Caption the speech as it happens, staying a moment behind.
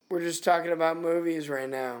We're just talking about movies right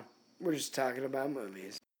now. We're just talking about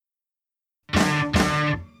movies.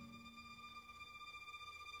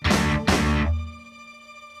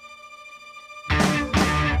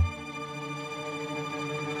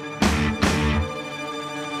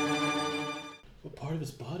 What part of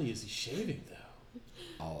his body is he shaving, though?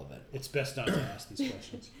 All of it. It's best not to ask these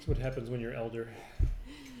questions. That's what happens when you're elder.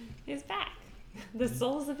 His back. The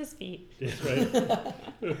soles of his feet. That's right.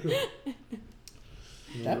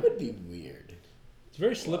 That would be weird. It's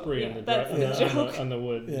very slippery Well, yeah, on the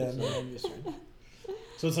wood. Yeah, so. no, I'm just right.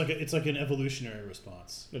 So it's like an evolutionary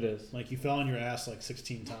response. It is. Like you fell on your ass like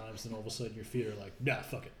 16 times, and all of a sudden your feet are like, nah,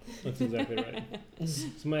 fuck it. That's exactly right. So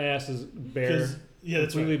my ass is bare. Yeah,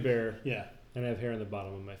 that's completely right. bare. Yeah. And I have hair on the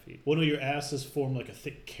bottom of my feet. Well, no, your ass has formed like a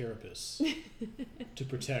thick carapace to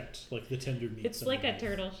protect like the tender meat. It's like a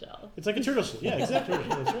turtle shell. It's like a turtle shell. Yeah, exactly.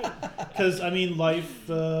 That's right. Because I mean, life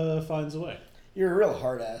finds a way. You're a real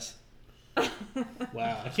hard ass.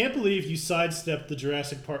 Wow, I can't believe you sidestepped the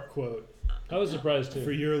Jurassic Park quote I was surprised too.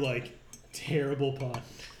 for your like terrible pun.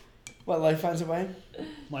 What, life finds a way?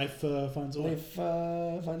 Life finds a way. Life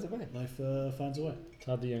finds a way. Life finds a way.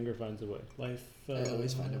 Todd the Younger finds a way. Life. I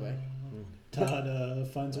always find a way. Todd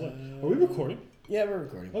finds a way. Are we recording? Yeah, we're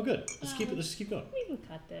recording. Oh, good. Let's keep it. Let's just keep going. We can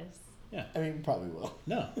cut this. Yeah. I mean, probably will.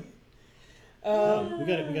 No. We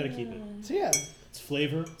got it. We got to keep it. So yeah, It's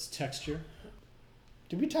flavor. It's texture.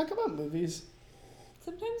 did we talk about movies?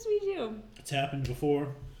 Sometimes we do. It's happened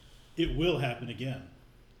before. It will happen again.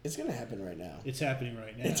 It's gonna happen right now. It's happening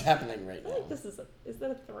right now. It's happening right I feel like now. this is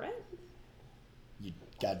that a threat? You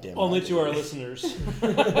goddamn. Only right to it our is. listeners.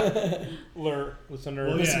 Listener. Well,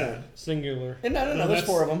 yeah. Listener. Singular. And no, No, there's that's-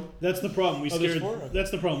 4 of them. That's the problem. We Oh, there's scared. four? That's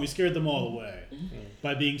the problem. We scared them all away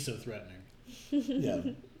by being so threatening Yeah,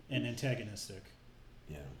 and antagonistic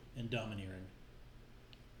yeah, and domineering.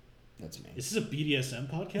 that's me. Is this a BDSM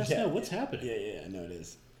podcast Yeah. now? What's happening Yeah, I know it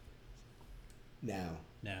is. Now,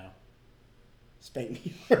 now? spank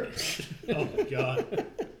me hard. Oh my god.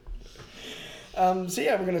 So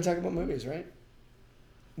yeah, we're gonna talk about movies, right?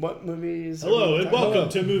 What movies? are Hello we and talking welcome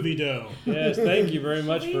about? to Movie Dome. Yes, thank you very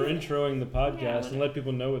much Should for we- introing the podcast Yeah, and let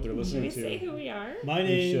people know what they're Should listening we to. say who we are? My You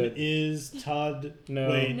name should. is Todd. No.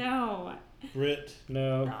 Wait, No. Britt.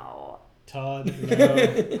 No. No. Todd.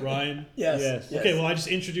 No. Ryan. Yes. Yes. Okay, well I just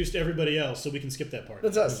introduced everybody else, so we can skip that part.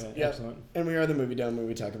 That's us. Okay, Yeah, excellent. and we are the Movie Dome where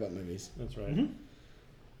we talk about movies. That's right. Mhm.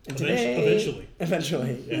 And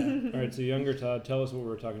Eventually. Yeah. All right, so younger Todd, tell us what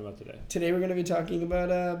we're talking about today. Today we're going to be talking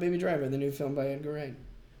about Baby Driver, the new film by Edgar Wright.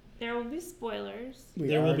 There will be spoilers.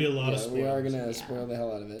 There will be a lot of We are spoilers. going to Yeah. spoil the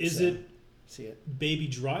hell out of it. Is so it see it? Baby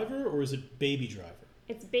Driver or is it Baby Driver?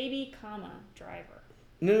 It's baby, driver.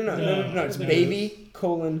 No. No. It's No. Baby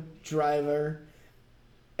Driver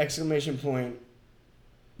exclamation point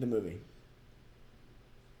the movie.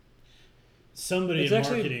 Somebody It's in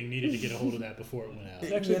actually- marketing needed to get a hold of that before it went out.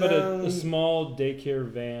 It's actually You about know- a small daycare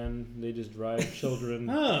van. They just drive children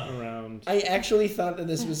Ah. around. I actually thought that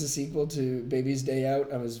this was a sequel to Baby's Day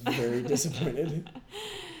Out. I was very disappointed.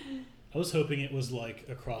 I was hoping it was like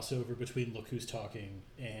a crossover between Look Who's Talking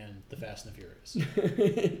and The Fast and the Furious.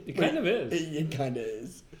 It kind of is. It kind of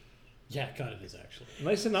is. Yeah, it kind of is actually.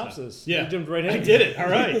 Nice synopsis. Yeah. You jumped right in. I did it. All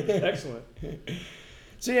right. Excellent.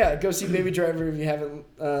 So yeah, go see Baby Driver if you haven't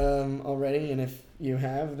already, and if you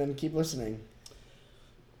have, then keep listening.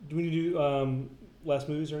 Do we need to do last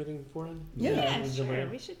movies or anything beforehand? Yeah. Yeah, Jump sure. right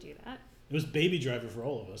in. We should do that. It was Baby Driver for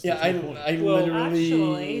all of us. Yeah, There's no point. I Well, literally.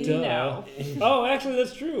 Actually, Duh. no. Oh, actually,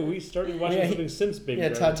 that's true. We started watching Yeah, something since Baby Yeah,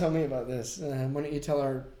 Driver. Todd told me about this. Why don't you tell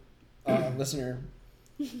our listener?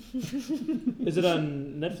 Is it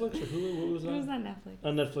on Netflix or Hulu? What was It that? was on Netflix.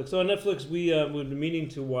 On Netflix. So on Netflix, we've been meaning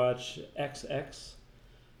to watch XX,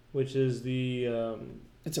 which is the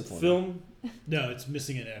It's a porno. film. No, it's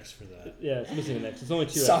missing an X for that. Yeah, it's missing an X. It's only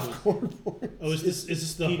 2 X's. Softcore porn. Oh, is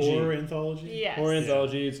this the PG. horror anthology? Yes. Horror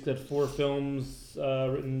anthology. It's got 4 films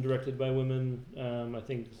written, directed by women. I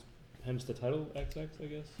think hence the title XX, I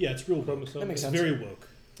guess. Yeah, it's real woke. That Chromosome. makes It's sense. very woke,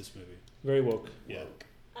 this movie. Very woke. Yeah.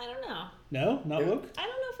 I don't know. No? Not Yeah. woke? I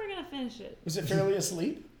don't know if we're gonna finish it. Was it fairly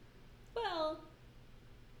asleep? Well,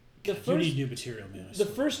 The You first, need new material, man. I the swear.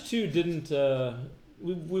 first 2 didn't.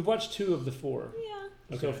 We've watched 2 of the 4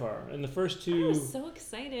 yeah. so Okay. far, and the first I 2. was so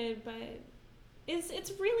excited, but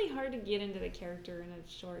it's really hard to get into the character in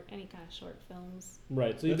any kind of short films.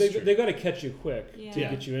 Right. So That's true. they got to catch you quick Yeah. to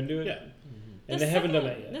get you into it. Yeah. And The they haven't done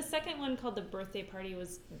second- that yet. The second one, called The Birthday Party,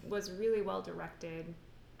 was really well directed.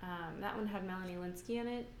 That one had Melanie Linsky in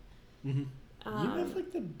it. Mm-hmm. You have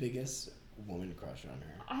like the biggest woman crush on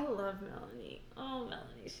her. I love Melanie. Oh,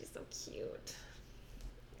 Melanie, she's so cute.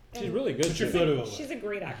 She's really good. Put your too. photo away. She's a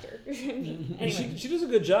great actor. And Anyway, she does a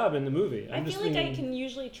good job in the movie. I feel like I can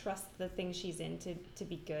usually trust the thing she's in to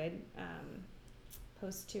be good.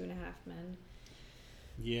 Post 2.5 Men.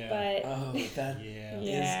 Yeah. But Oh, that yeah. is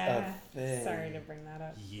yeah, a thing. sorry to bring that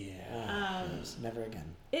up. Yeah. Yes, never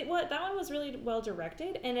again. That one was really well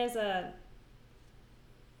directed, and as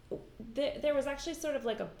there was actually sort of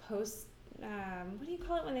like a post. What do you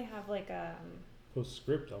call it when they have like a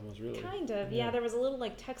Postscript, almost really. kind of yeah. There was a little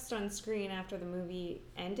like text on screen after the movie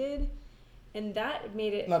ended, and that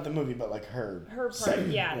made it Not the movie, but like her part.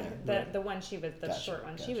 segment. Yeah, right. the one she was the Gotcha, short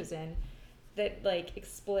one she gotcha. was in, that like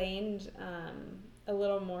explained a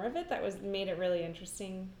little more of it. That made it really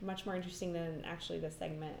interesting, much more interesting than actually the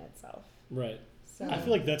segment itself. Right. So I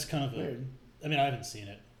feel like that's kind of Weird. I mean, I haven't seen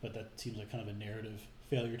it, but that seems like kind of a narrative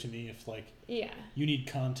failure to me. If like yeah. you need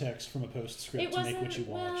context from a postscript It to make what wasn't-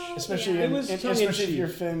 you watch. well, Especially, yeah. It was especially if tongue-in-cheek. your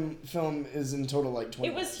film is in total like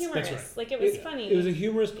 20 It was minutes. humorous. right. Like it was It- funny. It was a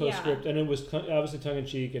humorous Yeah. postscript, and it was obviously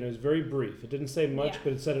tongue-in-cheek, and it was very brief. It didn't say much, Yeah.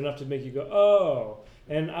 but it said enough to make you go, oh.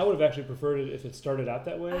 And I would have actually preferred it if it started out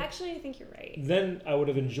that way. Actually, I think you're right. Then I would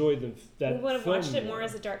have enjoyed that We would have film watched it more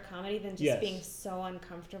as a dark comedy than just Yes. being so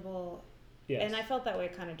uncomfortable. Yes. And I felt that way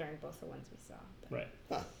kind of during both the ones we saw. But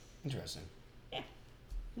Right. Interesting.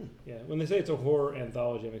 Yeah. When they say it's a horror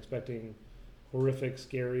anthology, I'm expecting horrific,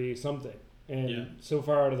 scary something. And Yeah. so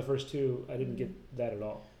far out of the first two, I didn't get that at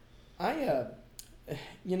all. I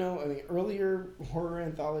earlier horror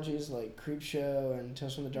anthologies like Creepshow and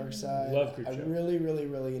Tales from the Dark Side. Love I Creepshow. really, really,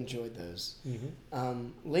 really enjoyed those. Mm-hmm.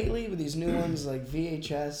 Lately, with these new ones like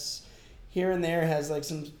VHS, here and there has like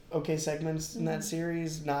some okay segments in that Mhm.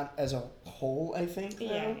 series. Not as a whole, I think.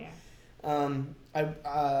 yeah, though. yeah.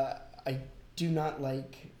 I do not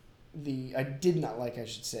like I did not like, I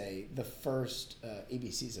should say, the first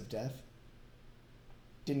ABCs of Death.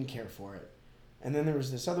 Didn't care for it. And then there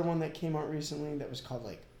was this other one that came out recently that was called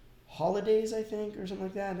like Holidays, I think, or something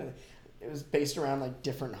like that. And it was based around like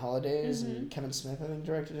different holidays, and Mhm. Kevin Smith, I think,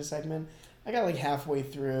 directed a segment. I got like halfway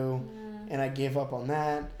through, and I gave up on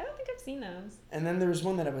that. I don't think I've seen those. And then there was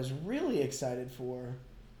one that I was really excited for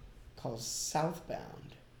called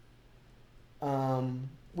Southbound,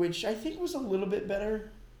 which I think was a little bit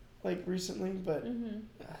better, like recently, but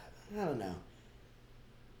I don't know.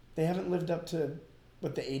 They haven't lived up to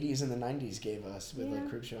what the 80s and the 90s gave us with like Yeah.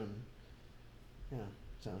 Creepshow. And, yeah,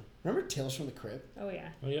 so remember Tales from the Crypt? Oh yeah,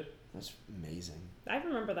 Oh, yep. That's amazing. I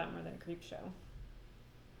remember that more than Creepshow.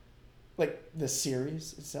 Like the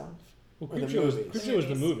series itself. Well, Or the Creepshow was, movies. Creepshow was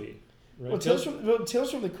the movie, right? Well, Tales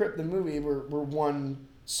from the Crypt, the movie, were one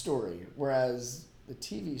story, whereas the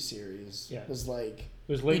TV series Yeah. was like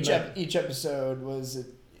it was late night. each episode was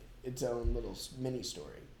its own little mini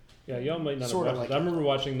story. Yeah, y'all might not have Sorta watched like those. I remember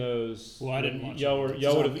watching those. Well, I didn't when watch y'all it. were It's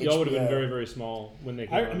y'all would on have y'all would have been HBO. very very small when they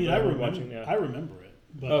came I out. mean, but I remember remember. watching. Yeah. I remember it,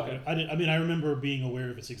 but Okay. I didn't. I mean, I remember being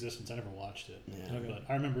aware of its existence. I never watched it, Yeah. Okay. but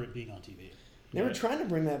I remember it being on TV. They were Right. trying to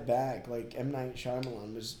bring that back. Like M. Night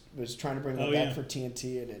Shyamalan was trying to bring that Oh, back yeah. for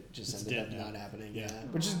TNT, and it just It's ended up dead now. not happening. Yeah. Yeah,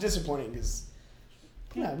 which is disappointing because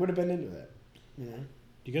I would have been into it. You know?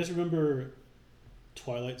 Do you guys remember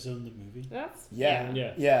Twilight Zone, the movie? That's Yeah.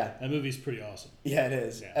 Yeah. Yeah, That movie's pretty awesome. yeah, it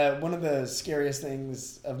is. Yeah. One of the scariest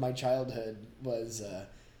things of my childhood was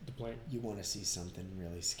The plane. you want to see something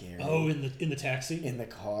really scary. Oh, in the taxi. in the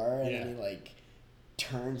car, and Yeah. then he like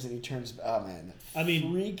turns. Oh man, that I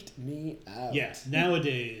mean- freaked me out. Yes.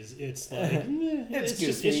 Nowadays, it's like It's goofy.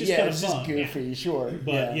 Just, it's just yeah, kind it's of just fun. goofy. Sure,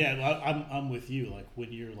 But yeah, I'm with you. Like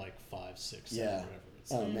when you're like 5, 6, 7, Yeah. whatever.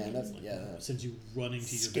 It's Oh like, man, that's like, that sends you running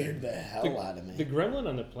to your scared the bed. hell out of me. The gremlin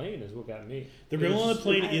on the plane is what got me. The It Gremlin was on the just-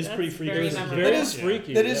 plane I- is that's pretty freaky. very It was memorable. very That is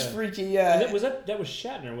freaky. That is yeah. freaky. Yeah. And that was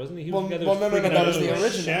Shatner, wasn't he? He Well, was the guy that well, was no, freaking that out was the over-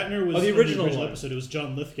 original. Shatner was Oh, the from original one. episode. It was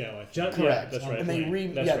John Lithgow, I think. Yeah, Correct. that's On right. And they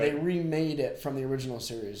That's they right. remade it from the original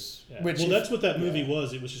series. Yeah. Which Well, that's what that movie yeah.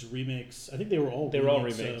 was. It was just remakes. I think they were all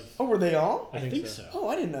remakes. of- Oh, were they all? I think so. Oh,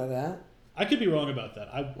 I didn't know that. I could be wrong about that.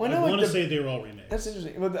 I Well, I know, like, want to the- say they were all remakes. That's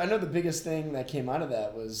interesting. Well, I know the biggest thing that came out of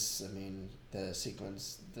that was, I mean, the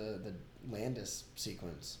sequence, the Landis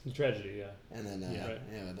sequence, The tragedy, yeah. and then Yeah. Right.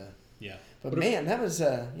 Yeah, But But man, that was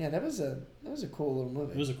a cool little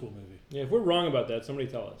movie. it was a cool movie. Yeah, if we're wrong about that, somebody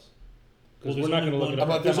tell us. Well, Because we're not going to look it up.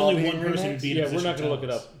 About There's them all only being one person who'd remakes? be in a Yeah, we're position not going to look it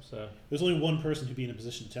tell up. us. So There's only one person who'd be in a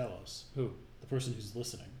position to tell us. who? The person who's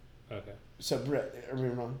listening. Okay. So Britt, are we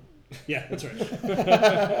wrong? Yeah, that's right.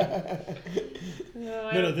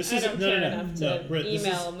 No, this I is- don't no, care no, enough no, to Britt, this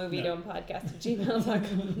email is-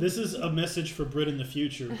 moviedome@gmail.com. This is a message for Brit in the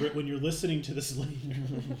future. Brit, when you're listening to this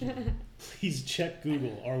later, please check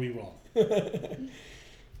Google. Are we wrong? What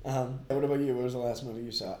about you? What was the last movie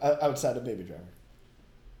you saw outside of Baby Driver?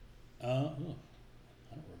 I don't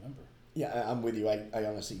remember. Yeah, I'm with you. I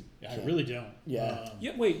honestly I can't. really don't. Yeah.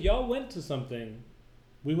 Yeah, wait, y'all went to something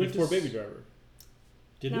We went before to Baby Driver.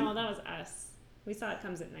 Did No, we? that was us. We saw It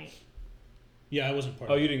Comes at Night. Yeah, I wasn't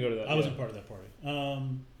part. Oh, of you that. didn't go to that. I wasn't part of that party.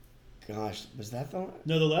 Gosh, was that the one?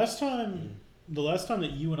 No, the last time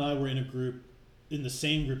that you and I were in a group, in the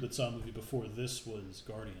same group that saw a movie before this was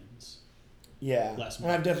Guardians. Yeah. Last And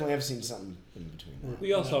month. I've definitely seen something in between that.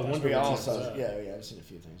 We all saw That's Wonder We Woman. all after saw. that. Yeah, I've seen a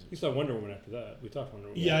few things. We saw Wonder Woman after that. We talked Wonder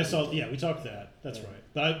Woman. Yeah, I we saw. did. Yeah, we talked that. That's Yeah. right.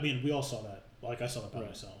 But I mean, we all saw that. Like I saw that by Right.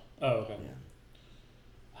 myself. Oh, okay.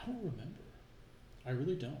 Yeah. I don't remember. I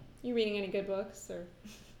really don't. You reading any good books or?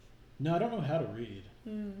 No, I don't know how to read.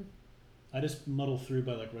 Mm. I just muddle through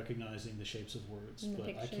by like recognizing the shapes of words, And the but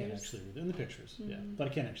I can't pictures. actually read them. And the pictures, yeah, Mhm. but I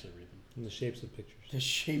can't actually read them. In the shapes of pictures. The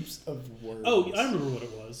shapes of words. Oh, I remember what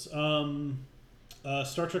it was.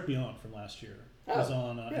 Star Trek Beyond from last year. It was Oh,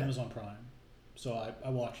 on yeah. Amazon Prime, so I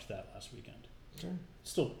watched that last weekend. Sure.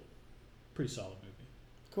 Still, pretty solid movie.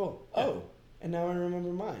 Cool. Yeah. Oh, and now I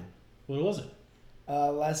remember mine. What was it?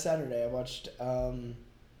 Last Saturday, I watched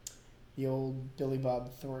the old Billy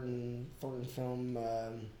Bob Thornton film.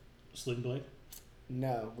 Sling Blade.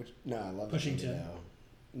 No, I love Pushing that movie, Tin? though.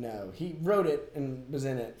 No, he wrote it and was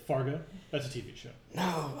in it. Fargo. That's a TV show.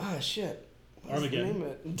 No, shit. What's Armageddon. The name of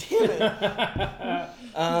it? Damn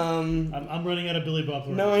it. I'm running out of Billy Bob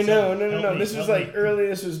Thornton. No, I so know. help me, This was help like me. early.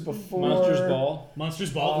 This was before Monsters Ball.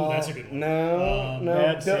 Monsters Ball. Ooh, that's a good one. No, no.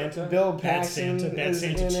 Bad Bill, Santa? Bill Bad Paxton Santa. Bad is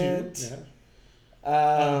Santa in 2. it.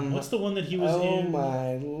 Yeah. What's the one that he was oh in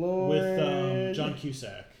my lord! with John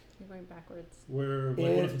Cusack? You're going backwards. Where like,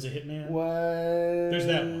 what if it's a hitman? Was There's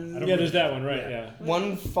that one. I don't Yeah, remember there's that one, right? Yeah. Yeah.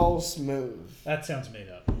 One false move. That sounds made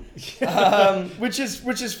up. Which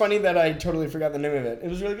is funny that I totally forgot the name of it. It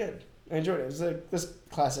was really good. I enjoyed it. It was like this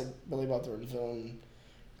classic Billy Bob Thornton film.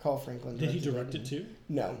 Carl Franklin Did he directed direct it too?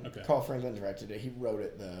 No. Okay. Carl Franklin directed it. He wrote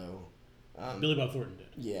it though. Billy Bob Thornton did.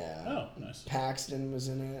 Yeah. Oh, nice. Paxton was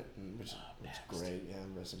in it, which was Paxton. great. Yeah,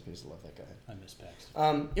 rest in peace. I love that guy. I miss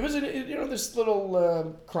Paxton. It was this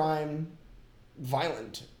little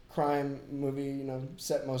violent crime movie.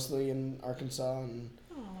 Set mostly in Arkansas, and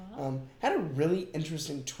Aww. had a really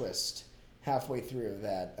interesting twist halfway through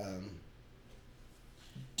that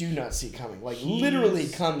do not see coming. Like literally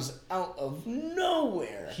comes out of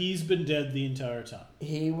nowhere. He's been dead the entire time.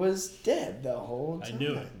 He was dead the whole I time.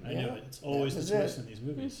 knew it. I knew it. It's always That the was twist it. in these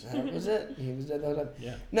movies. That was it. He was dead the whole time.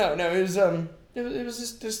 Yeah. No, it was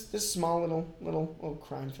just this small little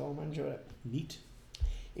crime film. I enjoyed it. Neat.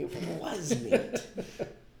 It was neat.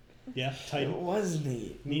 Yeah. Tidy. It was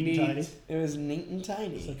neat. Neat and tidy. It was neat and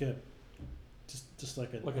tidy. It's like a, just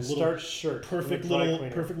like a Like a little starched shirt. perfect from a dry little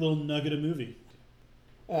cleaner. nugget of movie.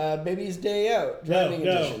 Baby's Day Out, driving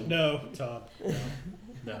edition. No, Tom.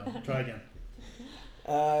 No. Try again.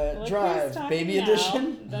 Look Drive, who's talking baby now.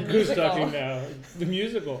 edition. The Who's musical. talking now? The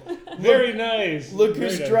musical. Very nice. Look Very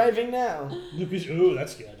who's nice. driving now. Lucas. Ooh,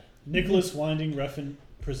 that's good. Nicholas Winding Refn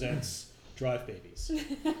presents Drive Babies.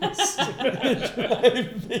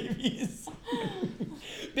 Drive babies.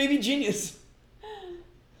 Baby genius.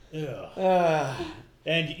 Yeah.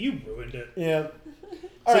 And you ruined it. Yeah. So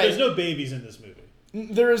All right. there's no babies in this movie.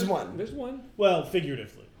 There is one. There's one. Well,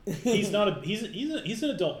 figuratively. He's not a. He's an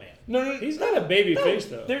adult man. No. He's not a baby face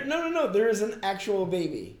though. No. There is an actual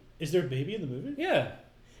baby. Is there a baby in the movie? Yeah.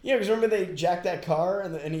 Yeah, because remember they jacked that car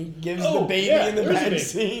and he gives the Oh, baby yeah, in the there is a back baby.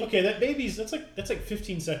 seat. Okay, that baby's that's like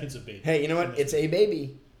 15 seconds of baby. Hey, you know what? It's a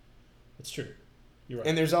baby, It's true. You're right.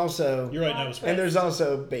 and there's also You're right. That was and there's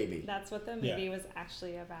also baby. That's what the Yeah. movie was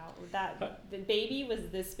actually about. That the baby was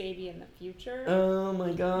this baby in the future. Oh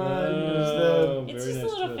my God! Oh, it's very just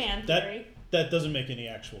nice a little twist. fan That- theory. That doesn't make any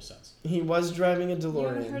actual sense. He was driving a You haven't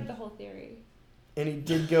DeLorean, heard the whole theory. and he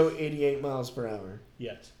did go 88 miles per hour.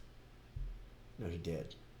 Yet. No, he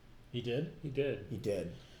did. He did? He did. He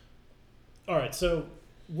did. All right, so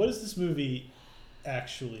what is this movie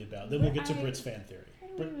actually about? Then we'll get to I- Brit's fan theory. Where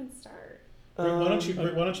do Brit, we even start? Brit,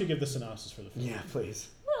 why don't you give the synopsis for the film? Yeah, please.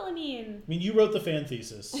 Well, I mean, I mean, you wrote the fan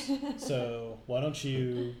thesis, so why don't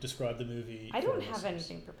you describe the movie? I for don't our have listeners?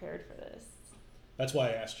 anything prepared for this. That's why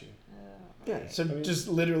I asked you. Yeah. Okay. So I mean- just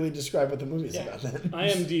literally describe what the movie's Yeah. about then.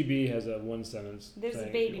 IMDb has a one sentence. There's a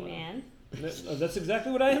thing, baby if you want. man. That's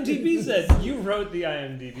exactly what IMDb said. You wrote the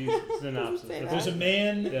IMDb synopsis. say There's a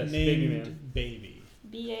man Yes, named Baby Man. Baby.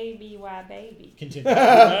 BABY baby. Continue. Ah,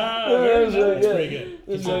 That very was really nice. That's pretty good. It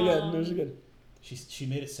was Continue. really good. It was good. She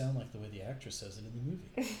made it sound like the way the actress says it in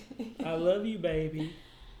the movie. I love you, baby.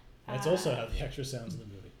 That's also how the actress sounds in the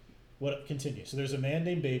movie. What? Continue. So there's a man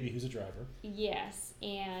named Baby who's a driver. Yes,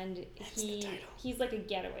 and That's the title. he's like a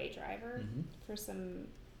getaway driver Mhm. for some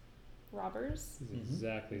robbers. He's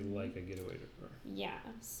exactly like a getaway driver. Yeah.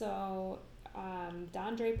 So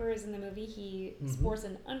Don Draper is in the movie. He sports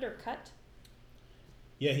an undercut.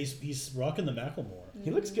 Yeah, he's rocking the Macklemore.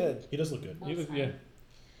 He looks good. He does look good. You look,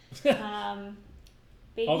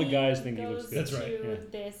 Baby all the guys think he looks goes good. That's right, to yeah.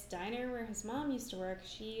 this diner where his mom used to work.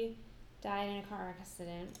 She died in a car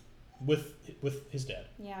accident. With his dad.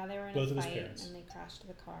 Yeah, they were in Both a of his fight parents. and they crashed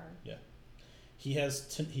the car. He has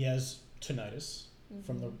tinnitus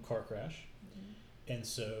from the car crash, and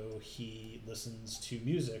so he listens to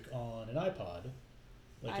music on an iPod,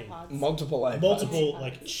 like iPods. Multiple iPods. multiple iPods.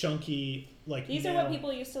 like chunky like. These now, are what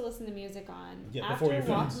people used to listen to music on. Yeah, After before your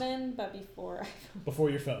phones. Walkman, but before. before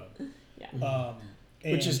your phone. Yeah.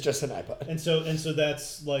 Which is just an iPod. and so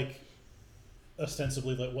that's like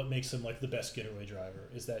ostensibly like what makes him like the best getaway driver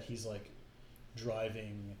is that he's like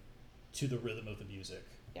driving to the rhythm of the music.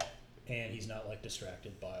 Yeah. And he's not like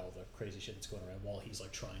distracted by all the crazy shit that's going around while he's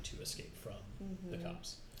like trying to escape from the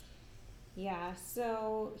cops. Yeah,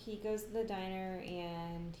 so he goes to the diner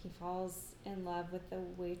and he falls in love with the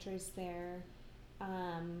waitress there,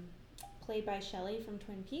 played by Shelley from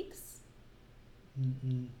Twin Peaks.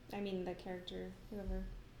 Mm-hmm. I mean, the character, whoever.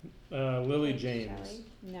 Lily played James. Shelley.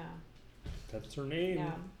 No, That's her name.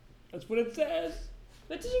 no. That's what it says.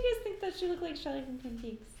 But did you guys think that she looked like Shelley from Twin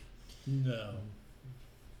Peaks? No.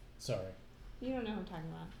 Sorry. You don't know who I'm talking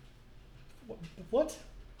about. What?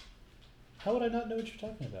 How would I not know what you're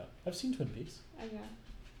talking about? I've seen Twin Peaks. Oh, yeah.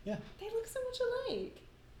 Yeah. They look so much alike.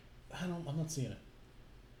 I'm not seeing it.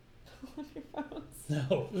 On your phones.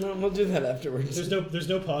 No. No, we'll do that afterwards. There's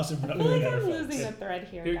no pause and we're I not feel moving like our I'm phones. losing the thread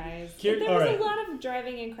here, Here- guys. here- There all was right. a lot of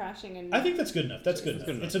driving and crashing and. I think that's good enough. That's good It's enough.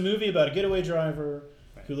 good enough. It's a movie about a getaway driver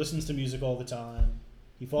Right. who listens to music all the time.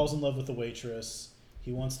 He falls in love with the waitress.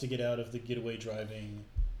 He wants to get out of the getaway driving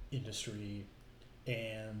industry.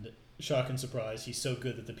 And shock and surprise, he's so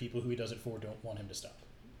good that the people who he does it for don't want him to stop.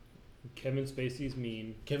 Kevin Spacey's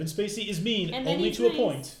mean. Kevin Spacey is mean And then only he's to a nice.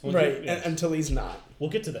 point. Well, Right, yes. until he's not. We'll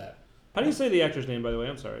get to that. How do you say the actor's name, by the way?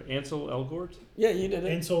 I'm sorry. Ansel Elgort? Yeah, you did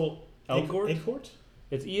it. Ansel Elgort? Elgort?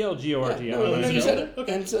 It's Elgort. Yeah, I don't know. you Ansel said Elgort? it.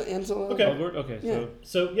 Okay. Ansel Okay. Elgort? Okay, Yeah. so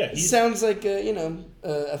So yeah, he's Sounds like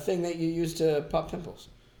a thing that you use to pop pimples.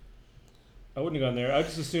 I wouldn't have gone there. I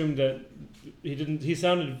just assumed that he didn't. He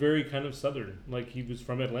sounded very kind of southern, like he was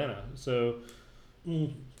from Atlanta. So Yeah.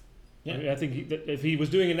 I mean, I think that if he was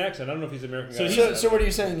doing an accent, I don't know if he's American. So guy. he's- So what are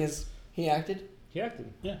you saying is he acted? He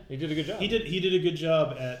acted. Yeah. He did a good job. He did a good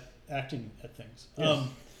job at acting at things. Yes.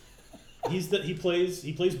 He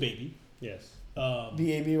plays Baby. Yes.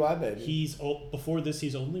 B-A-B-Y, baby. Before this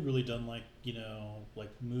he's only really done like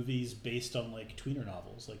movies based on like tweener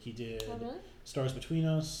novels. Like he did Oh, really? Stars Between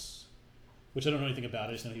Us, which I don't know anything about.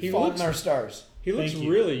 I just know He Fault looks- in Our Stars. He looks Thank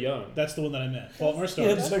you. really young. That's the one that I meant. Fault in Our Yeah,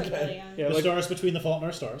 Stars. it's That's okay. really young. Yeah, The like, Stars Between the Fault in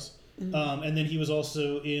Our Stars. Mhm. And then he was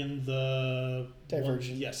also in the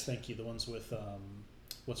Divergent. Yes, thank you. The ones with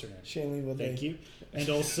what's her name? Shailene Woodley. Thank you. And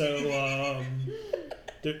also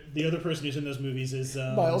the other person who's in those movies is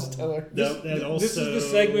Miles Teller. and also this is the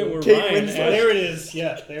segment where Kate Ryan Winslet. asks, there it is.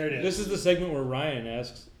 Yeah, there it is. This is the segment where Ryan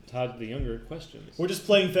asks Todd the Younger questions. We're just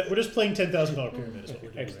playing $10,000 pyramid is what we're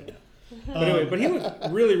doing Excellent. right now. But anyway, but he looked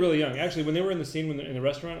really, really young. Actually, when they were in the scene in the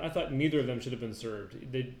restaurant, I thought neither of them should have been served.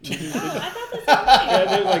 They, Oh, I thought the same thing. yeah,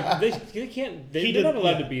 they're like they can't. He They're did- not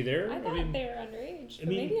allowed yeah. to be there. I thought they were underage. But I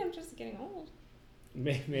mean- maybe I'm just getting old.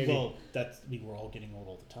 Maybe. Well, we're all getting old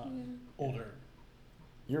all the time. Yeah. Older.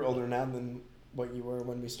 You're older now than what you were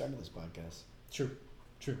when we started this podcast.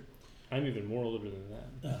 True. I'm even more older than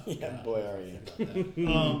that. Oh, Yeah, God. boy, are you. Think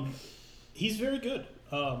about that. He's very good.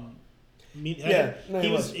 I mean, Yeah, no, he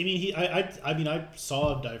he was. was. I mean, I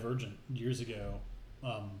saw Divergent years ago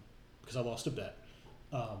because I lost a bet,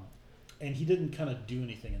 and he didn't kind of do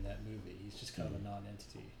anything in that movie. He's just kind of a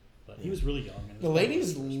non-entity. But he was really young. And it The was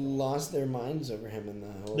ladies probably- lost their minds over him in the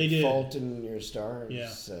whole They did. Fault in Your Stars Yeah.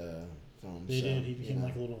 film. They so, did. He became you know.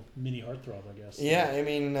 like a little mini heartthrob, I guess. Yeah, I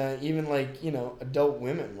mean, even like, adult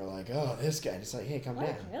women were like, oh, this guy. It's like, hey, come What?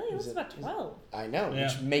 down. Really? He was Is it- about 12. I know, Yeah.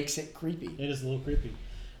 which makes it creepy. It is a little creepy,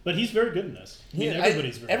 but he's very good in this. I mean, Yeah,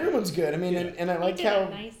 everybody's very. everyone's good. I mean, Yeah. and I like he did how a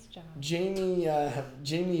nice job.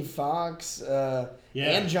 Jamie Foxx Yeah.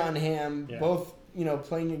 and John Hamm Yeah. both,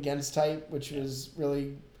 playing against type, which was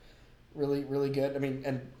really, really, really good. I mean,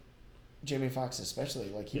 and Jamie Foxx especially,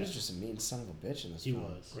 like he was Yeah. just a mean son of a bitch in this He film.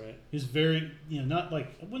 was. Right. He was very, not like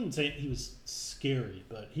I wouldn't say he was scary,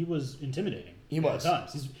 but he was intimidating. He at was.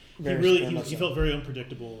 times. Very He much so. felt very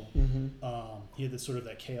unpredictable. Mm-hmm. He had this sort of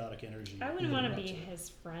that chaotic energy. I he wouldn't want to brought be it. his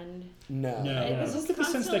friend. No. No. It was I just don't get the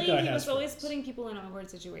sense that constantly, guy he has was always friends. putting people in awkward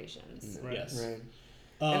situations. Right. Yes.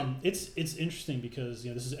 Right. It's interesting because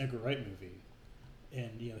this is an Edgar Wright movie,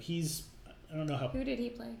 and he's I don't know how Who did he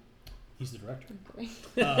play? he's the director. Okay.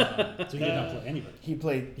 So he did not play anybody. He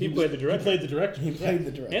played He played the director. He played the director. He played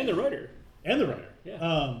the director and the writer. And the writer.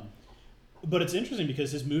 Yeah. But it's interesting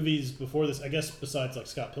because his movies before this, I guess, besides like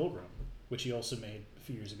Scott Pilgrim, which he also made a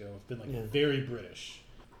few years ago, have been like very British.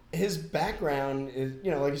 His background is,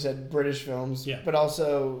 like you said, British films, but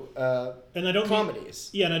also and I don't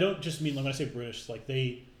comedies. And I don't just mean like when I say British, like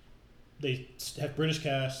they have British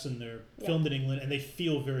casts and they're filmed in England and they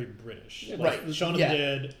feel very British. Yeah, like right. Shaun of the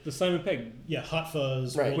Dead, The Simon Pegg Hot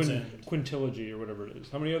Fuzz, Right. World's End. Quintilogy or whatever it is.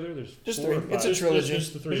 How many other? There's Just 4 or 5. three. It's a trilogy.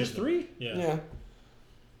 Just the three. There's just 3?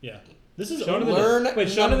 Yeah. This is Shaun of the Learn Dead. Wait,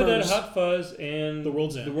 Shaun of the Dead, numbers. Hot Fuzz, and The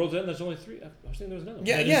World's End. The World's End. There's only 3. I was thinking there was another one.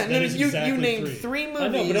 That is You exactly named three. 3 movies. I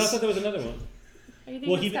know, but I thought there was another one. Are you thinking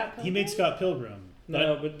Well, of Scott he made Pilgrim? Scott Pilgrim.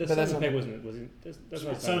 No, but that's Simon not- Pegg wasn't. Was he? That's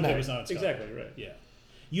not Simon Pegg was not Scott. Exactly right. Yeah.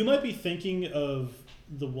 You might be thinking of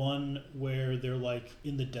the one where they're like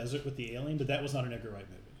in the desert with the alien, but that was not an Edgar Wright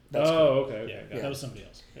movie. That's Okay. Yeah, got it. that was somebody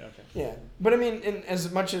else. Yeah, okay. Yeah, but I mean,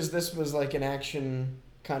 as much as this was like an action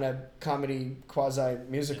kind of comedy quasi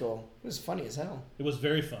musical, it was funny as hell. It was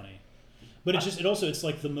very funny, but it's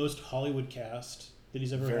like the most Hollywood cast that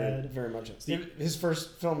he's ever had. Very much. The- His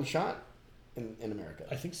first film shot in America.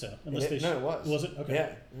 I think so. It was. Was it?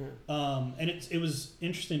 Okay. Yeah. And it was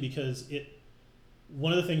interesting because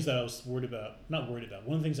one of the things that I was one of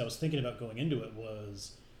the things I was thinking about going into it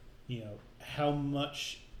was, how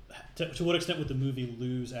much, to what extent would the movie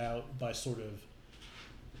lose out by sort of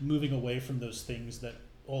moving away from those things that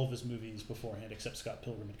all of his movies beforehand, except Scott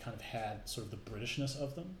Pilgrim, had kind of had sort of the Britishness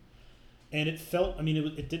of them. And it felt,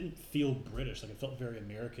 it didn't feel British. Like, it felt very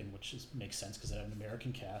American, which makes sense because it had an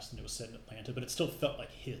American cast and it was set in Atlanta, but it still felt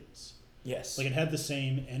like his. Yes. Like, it had the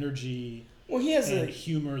same energy He has and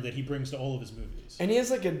humor that he brings to all of his movies. and he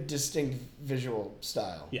has like a distinct visual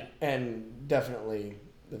style. Yeah. And definitely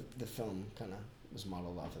the film kind of was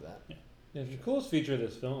modeled off of that. Yeah, the coolest feature of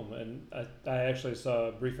this film, and I actually saw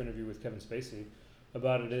a brief interview with Kevin Spacey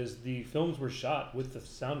about it, is the films were shot with the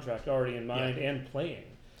soundtrack already in mind and playing.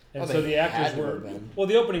 And so the actors were... Well,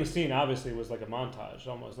 the opening scene obviously was like a montage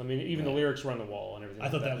almost. Even the lyrics were on the wall and everything. I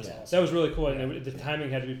thought like that was awesome. That was really cool. And the timing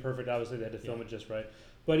had to be perfect. Obviously, they had to film it just right.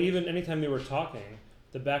 But even anytime they were talking,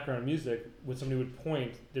 the background music, when somebody would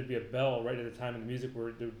point, there'd be a bell right at the time in the music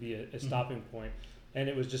where there would be a stopping point. And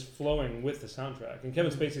it was just flowing with the soundtrack. And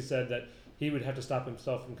Kevin Spacey said that he would have to stop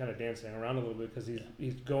himself from kind of dancing around a little bit because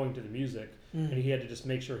he's going to the music. And he had to just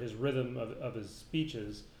make sure his rhythm of his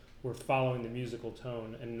speeches were following the musical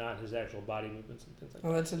tone and not his actual body movements and things like that.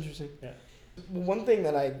 Oh, that's interesting. Yeah. One thing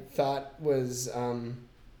that I thought was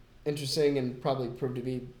interesting and probably proved to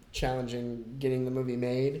be challenging getting the movie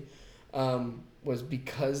made was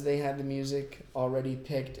because they had the music already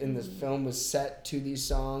picked and the film was set to these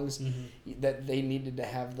songs, that they needed to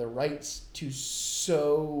have the rights to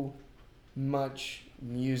so much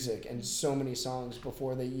music and so many songs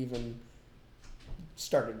before they even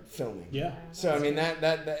started filming. Yeah. So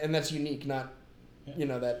that and that's unique, not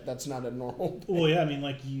that's not a normal thing. Well, yeah,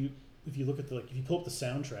 if you look at if you pull up the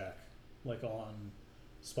soundtrack, like on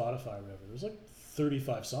Spotify or whatever, there's like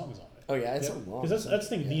 35 songs on it. Oh yeah, it's a long. Because that's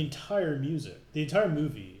the thing. The entire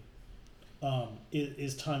movie,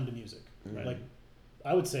 is timed to music. Right. Like,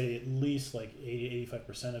 I would say at least like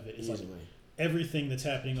 80-85% of it is like everything that's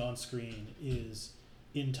happening on screen is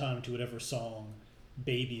in time to whatever song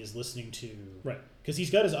Baby is listening to. Right. Because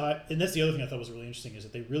he's got his eye, and that's the other thing I thought was really interesting is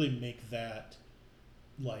that they really make that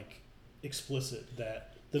like explicit that.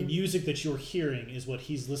 The music that you're hearing is what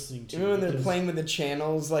he's listening to. You know when they're playing with the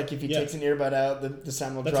channels, like if he takes an earbud out, the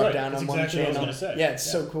sound will That's drop right. down That's on exactly one what I channel. was gonna say. Yeah, it's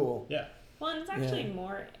so cool. Yeah. Well, and it's actually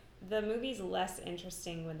more... The movie's less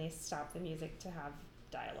interesting when they stop the music to have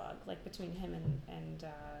dialogue, like between him and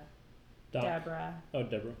Deborah. Oh,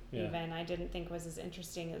 Deborah. Yeah. Even I didn't think was as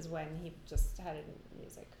interesting as when he just had it in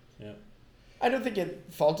music. Yeah. I don't think it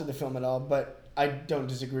faulted the film at all, but I don't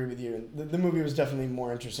disagree with you. The movie was definitely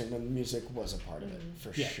more interesting when the music was a part of it,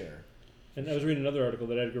 for sure. And I was reading another article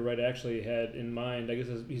that Edgar Wright actually had in mind. I guess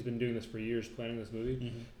he's been doing this for years, planning this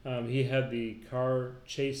movie. He had the car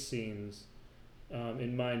chase scenes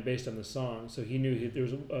in mind based on the song. So he knew there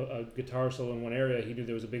was a guitar solo in one area. He knew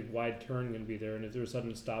there was a big wide turn going to be there. And if there were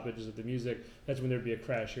sudden stoppages of the music, that's when there'd be a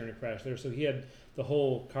crash here and a crash there. So he had the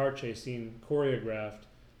whole car chase scene choreographed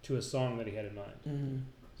to a song that he had in mind.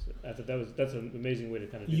 So I thought that's an amazing way to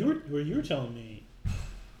kind of do You were telling me,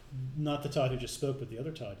 not the Todd who just spoke, but the other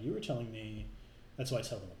Todd, you were telling me, that's why I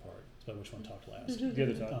tell them apart. It's about which one talked last. The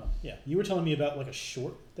other Todd. Yeah. You were telling me about like a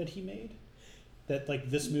short that he made that like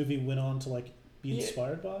this movie went on to like be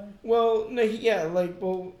inspired by? Well, no,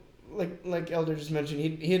 like Elder just mentioned,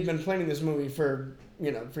 he had been planning this movie for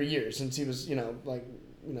years, since he was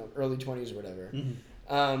early 20s or whatever.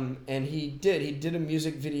 Mm-hmm. And he did a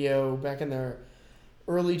music video back in the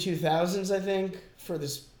early 2000s, I think, for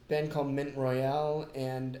this band called Mint Royale,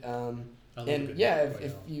 and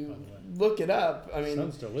if you look it up, I mean,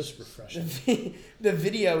 sounds delicious. Refreshing. the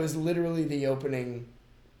video is literally the opening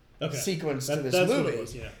sequence to this movie. What it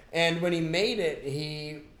was, yeah. And when he made it,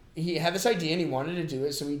 he had this idea and he wanted to do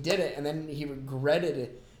it, so he did it, and then he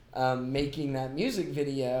regretted making that music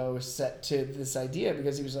video set to this idea,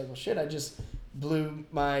 because he was like, well, shit, I just blew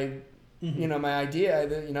my my idea,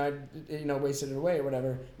 I wasted it away or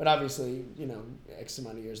whatever. But obviously, X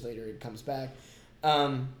amount of years later, it comes back.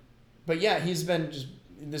 But yeah, he's been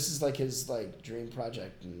this is like his dream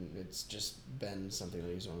project, and it's just been something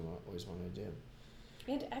that he's always wanted to do.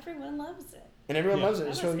 And everyone loves it. And everyone loves it.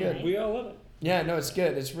 It's really good. Nice. We all love it. Yeah, no, it's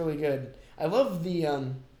good. It's really good. I love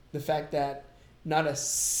the fact that not a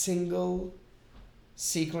single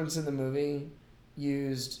sequence in the movie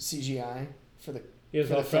used CGI for the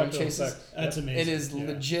film chases. That's amazing. It is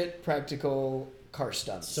legit practical car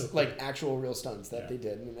stunts, so cool. like actual real stunts that they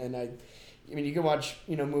did. And I mean, you can watch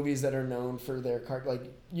movies that are known for their car,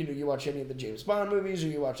 you watch any of the James Bond movies, or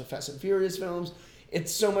you watch the Fast and Furious films.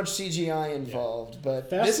 It's so much CGI involved, but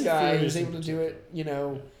this guy is able to do it,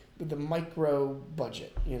 with the micro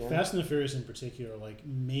budget. Fast and the Furious in particular,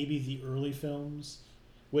 maybe the early films,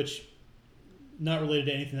 which not related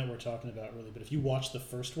to anything that we're talking about really, but if you watch the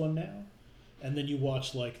first one now, and then you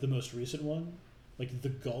watch the most recent one, the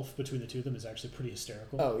gulf between the two of them is actually pretty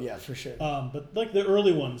hysterical. Oh yeah, for sure. But the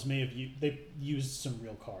early ones they used some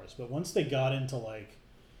real cars, but once they got into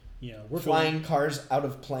we're flying cars out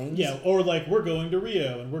of planes. Yeah, or we're going to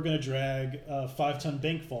Rio and we're going to drag a 5-ton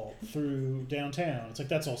bank vault through downtown. It's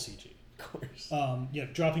that's all CG. Of course.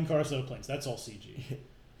 Dropping cars out of planes. That's all CG.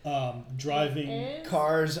 Driving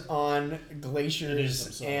cars on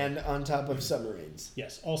glaciers and on top of submarines.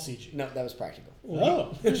 Yes, all CG. No, that was practical.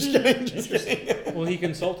 Oh, just kidding. Well, he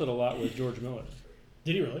consulted a lot with George Miller.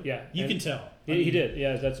 Did he really? Yeah, you can tell. He did.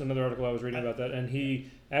 Yeah, that's another article I was reading about that, and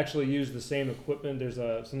he actually used the same equipment. There's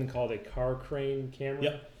something called a car crane camera.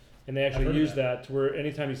 Yep. And they actually use that to where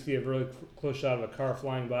anytime you see a really close shot of a car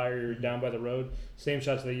flying by or you're down by the road, same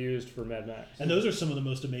shots they used for Mad Max. And those are some of the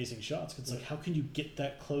most amazing shots. It's how can you get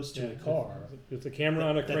that close to a car? It's a camera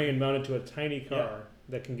on a crane mounted to a tiny car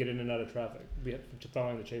that can get in and out of traffic,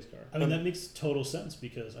 following the chase car. I mean, that makes total sense,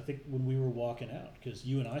 because I think when we were walking out, because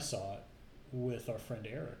you and I saw it with our friend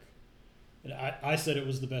Eric, and I said it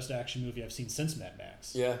was the best action movie I've seen since Mad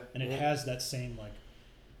Max. Yeah. And it has that same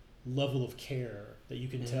level of care that you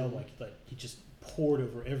can tell he just poured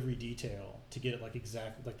over every detail to get it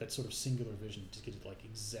exactly that sort of singular vision to get it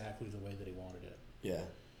exactly the way that he wanted it. Yeah.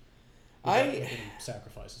 Without any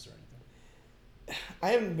sacrifices or anything. I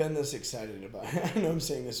haven't been this excited about it. I know I'm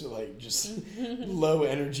saying this with just low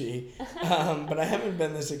energy, but I haven't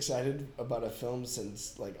been this excited about a film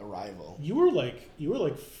since Arrival. You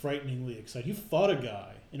were frighteningly excited. You fought a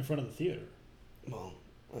guy in front of the theater. Well,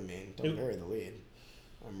 I mean, don't bury the lead.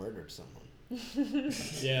 I murdered someone.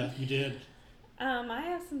 Yeah, you did. I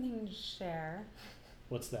have something to share.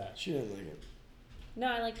 What's that? She didn't like it. No,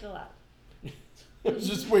 I liked it a lot. I was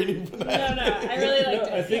just waiting for that. No, I really liked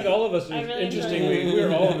it. I think all of us, really interestingly,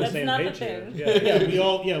 we're all on the That's same not page the here. thing.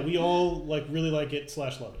 We all really like it /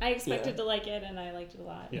 love it. I expected to like it, and I liked it a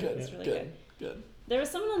lot. Yeah. It was really good. There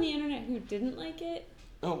was someone on the internet who didn't like it.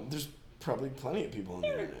 Oh, there's probably plenty of people on the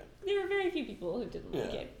internet. There were very few people who didn't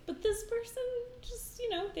like it. But this person just,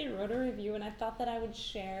 they wrote a review, and I thought that I would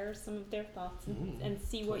share some of their thoughts and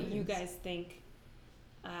see what you guys think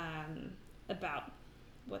about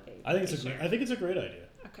what they I think it's a great idea.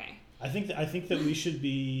 Okay. I think that we should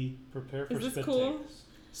be prepared for Is this spit cool? takes.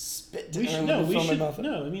 Spit. We should. No.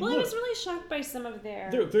 I mean, Well, I was really shocked by some of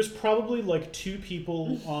there's probably 2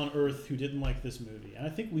 people on Earth who didn't like this movie, and I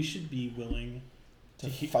think we should be willing to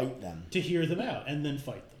fight them, to hear them out, and then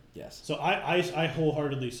fight them. Yes. So I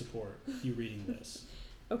wholeheartedly support you reading this.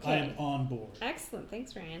 Okay. I am on board. Excellent.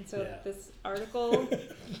 Thanks, Ryan. So this article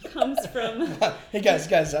comes from... Hey, guys,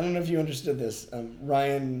 I don't know if you understood this.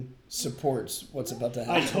 Ryan supports what's about to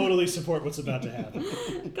happen. I totally support what's about to happen.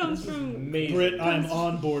 It comes from... Britt, I'm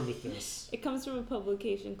on board with this. It comes from a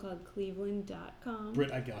publication called Cleveland.com.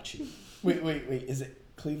 Britt, I got you. Wait. Is it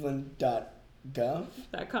cleveland.gov?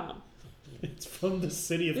 .com. It's from the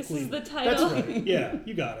city of Cleveland. This is the title. That's right. Yeah,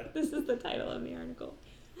 you got it. This is the title of the article.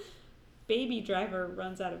 Baby driver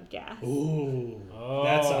runs out of gas. Ooh,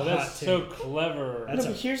 that's hot so take. clever. But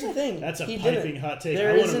here's the thing. That's a piping hot take.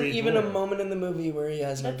 There isn't even a moment in the movie where he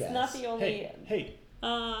has no gas. That's not the only... Hey,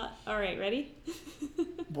 All right, ready?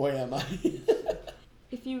 Boy, am I.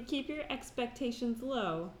 If you keep your expectations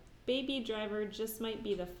low, Baby Driver just might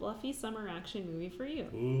be the fluffy summer action movie for you.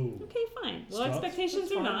 Ooh. Okay, fine. Low Strong- expectations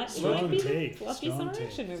that's or fine. not, it Strong might be the take. fluffy Strong summer take.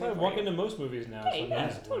 action movie It's like for walk you. into most movies now. Okay, so yeah,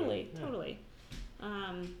 that's totally, yeah. totally.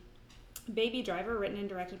 Baby Driver, written and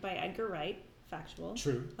directed by Edgar Wright, factual,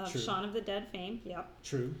 True. of True. Shaun of the Dead fame, yep,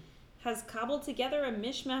 True. has cobbled together a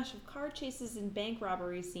mishmash of car chases and bank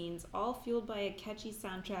robbery scenes, all fueled by a catchy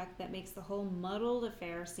soundtrack that makes the whole muddled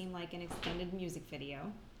affair seem like an extended music video.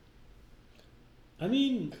 I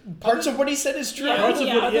mean, Parts of what he said is true. Yeah, Parts of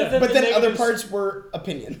yeah. it, yeah. But the then other negative- parts were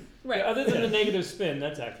opinion. Right. Yeah, other than the negative spin,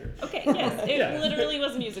 that's accurate. Okay, yes, it Yeah. literally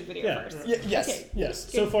was a music video Yeah. first. Yes, Okay.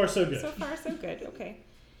 yes. so far so good. So far, so good. Okay.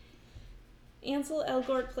 Ansel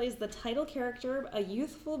Elgort plays the title character, a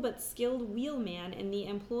youthful but skilled wheelman in the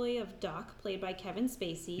employ of Doc, played by Kevin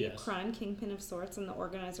Spacey, a Yes. crime kingpin of sorts and the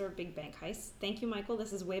organizer of big bank heists. Thank you, Michael.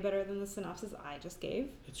 This is way better than the synopsis I just gave.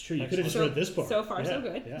 It's true. You could have just So- read this part. so far, yeah. so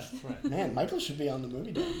good. Yeah. Right. Man, Michael should be on the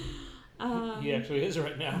movie day. He actually is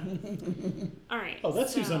right now. All right. Oh,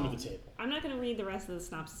 that's who's so under the table. I'm not going to read the rest of the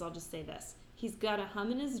synopsis. I'll just say this. He's got a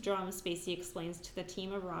hum in his drum, Spacey explains to the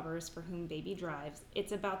team of robbers for whom Baby drives.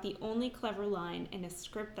 It's about the only clever line in a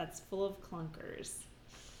script that's full of clunkers.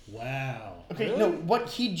 Wow. Okay, Really? no, what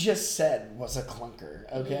he just said was a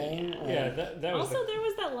clunker, okay? Yeah, that was Also, there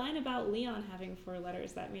was that line about Leon having 4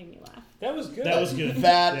 letters that made me laugh. that was good. That was good.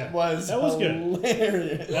 That Yeah. was That was good.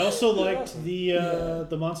 hilarious. I also liked awesome.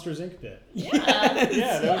 the Monsters Inc. bit. Yeah.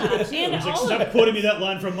 Yeah, that was good too. And I was like, all stop of, quoting me that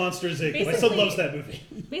line from Monsters Inc. My son Basically- loves that movie.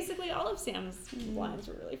 basically all of Sam's lines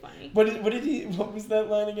were really funny. What was that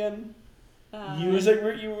line again? He was like,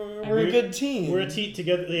 we're a We're- good team. We're a team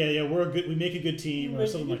together. Yeah. We make a good team, or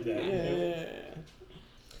something like that.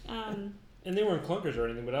 Yeah. And they weren't clunkers or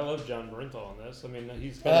anything, but I love John Bernthal in this. I mean,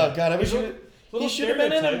 he's Oh God, I wish he's he should have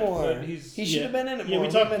been in it stereotyped, more. but he's- He should have been in it Yeah, more.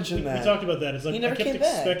 we talked. mentioned We that. talked about that. It's like He never I kept came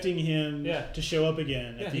back. expecting him Yeah. to show up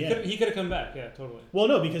again Yeah, at he the could end. he could have come back. Yeah, totally. Well,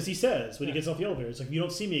 no, because he says when Yeah. he gets off the elevator, it's like, if you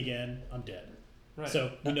don't see me again, I'm dead. Right.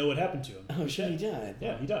 So you know what happened to him. Oh shit, he died.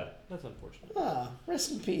 Yeah, he died. That's unfortunate. Ah,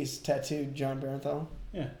 rest in peace, tattooed John Barenthal.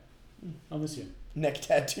 Yeah, I'll miss you. Neck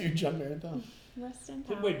tattooed John Barenthal. Rest in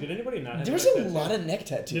power. Wait, did anybody not have There's neck a tattoos? lot of neck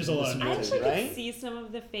tattoos. There's a in lot this of I neck movie, actually right? could see some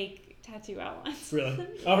of the fake tattoo outlines. Really?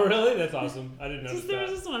 Oh, really? That's awesome. I didn't notice Just, there was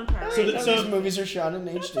that. just one part. So right? the- These movies are shot in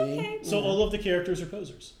That's HD. okay. So all of the characters are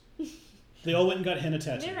posers. They all went and got henna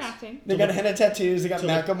tattoos. They're acting. They got henna tattoos. They got So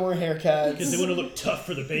look- Macklemore haircuts. Because they want to look tough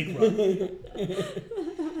for the bank robber.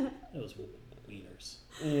 Those wieners.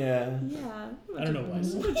 Yeah. Yeah. I don't know why I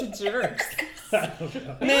said Bunch of jerks. I don't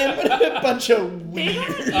know. Man, what a bunch of They weird.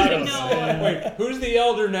 don't I even don't know. know. Wait, who's the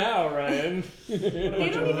elder now, Ryan? They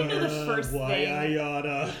don't even know the first Why thing I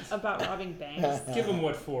oughta. about robbing banks. Give him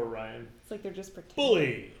what for, Ryan? It's like they're just pretending.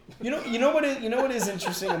 Bully. You know what is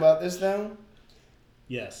interesting about this though?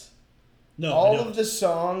 Yes. No. I All know. of the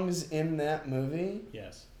songs in that movie,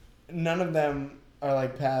 Yes. none of them are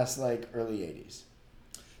like past like early '80s.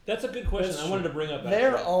 That's a good question. That's I wanted true. to bring up.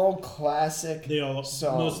 They're actually. all classic They all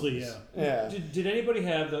songs. mostly, yeah. Yeah. Did anybody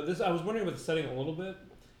have this? I was wondering about the setting a little bit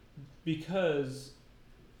because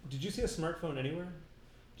did you see a smartphone anywhere?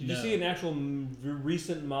 Did you No. see an actual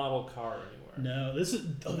recent model car anywhere? No, this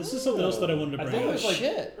is something else that I wanted to I bring think it up. was like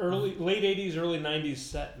shit. late '80s, early '90s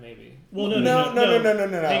set maybe. Well, No. no.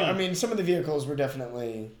 Hang on. I mean, some of the vehicles were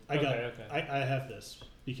definitely. I got. Okay, okay. I have this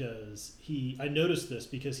because I noticed this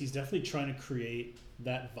because he's definitely trying to create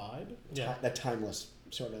that vibe. Yeah. That timeless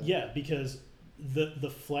sort of. Yeah, because the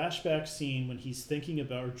flashback scene when he's thinking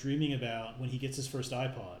about or dreaming about when he gets his first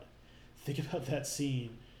iPod. Think about that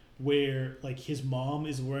scene where like his mom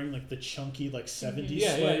is wearing like the chunky like 70s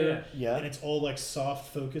Yeah, sweater Yeah. and it's all like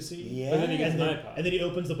soft focusy. Yeah. But then he gets And an then, iPod. and then he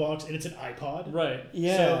opens the box and it's an iPod. Right.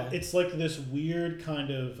 Yeah. So it's like this weird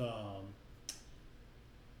kind of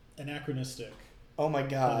anachronistic Oh my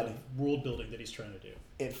kind God. of world building that he's trying to do.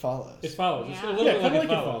 It follows. It follows. It's a Yeah. little Yeah, bit kinda like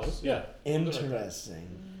like it It follows. Follows. Yeah.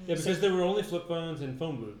 Interesting. Yeah, because there were only flip phones and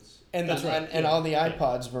phone booths. And That's right, and yeah. all the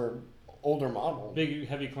iPods were older model. Big,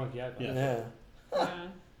 heavy, clunky iPods. Yeah. Yeah. Yeah.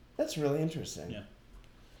 That's really interesting. Yeah.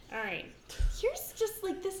 All right. Here's just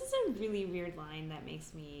like this is a really weird line that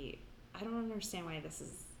makes me. I don't understand why this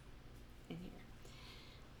is in here.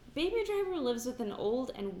 Baby Driver lives with an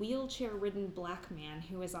old and wheelchair-ridden black man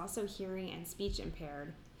who is also hearing and speech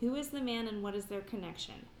impaired. Who is the man and what is their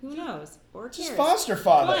connection? Who knows or cares? Just foster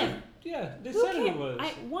father. One. Yeah, they Who said who it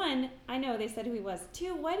cares? was. I know they said who he was.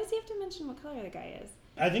 2, why does he have to mention what color the guy is?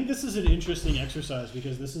 I think this is an interesting exercise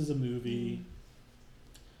because this is a movie.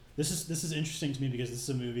 This is interesting to me because this is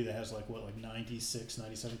a movie that has like 96,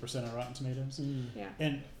 97% on Rotten Tomatoes. Yeah.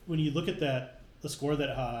 And when you look at that, a score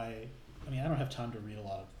that high. I mean, I don't have time to read a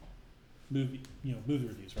lot of movie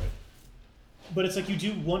reviews, right? But it's like you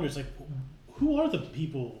do wonder. It's like, who are the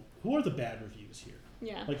people? Who are the bad reviews here?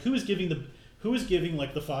 Yeah. Like, who is giving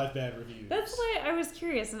like the 5 bad reviews? That's why I was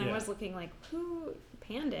curious, and Yeah. I was looking like, who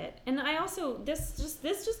panned it? And I also this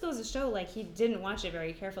just goes to show like he didn't watch it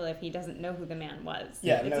very carefully if he doesn't know who the man was.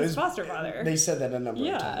 Yeah, it's his foster father. They said that a number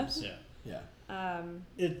Yeah. of times. Yeah. Yeah.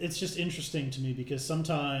 It's just interesting to me because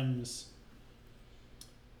sometimes,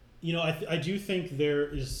 I do think there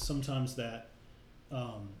is sometimes that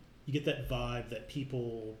you get that vibe that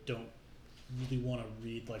people don't really want to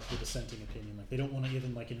read like the dissenting opinion. Like they don't want to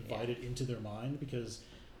even like invite it into their mind because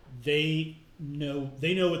they know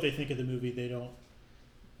what they think of the movie.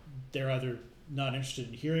 They're either not interested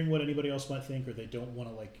in hearing what anybody else might think, or they don't want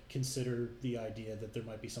to like consider the idea that there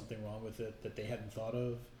might be something wrong with it that they hadn't thought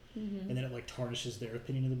of. Mm-hmm. And then it like tarnishes their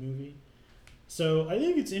opinion of the movie. So I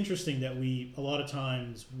think it's interesting that we, a lot of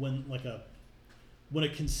times when a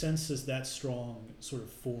consensus that strong sort of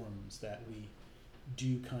forms, that we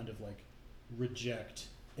do kind of like reject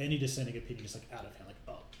any dissenting opinion just like out of hand, like,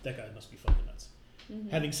 oh, that guy must be fucking nuts. Mm-hmm.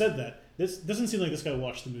 Having said that, this doesn't seem like this guy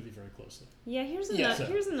watched the movie very closely. Yeah, here's Yeah.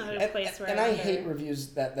 another place where I hate reviews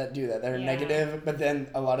that do that. They're Yeah. negative, but then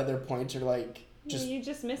a lot of their points are like just you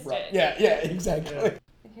just missed right. it. Yeah, exactly. Yeah.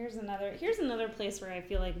 Here's another place where I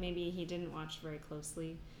feel like maybe he didn't watch very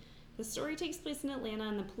closely. The story takes place in Atlanta,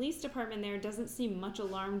 and the police department there doesn't seem much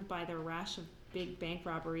alarmed by the rash of big bank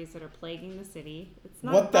robberies that are plaguing the city. It's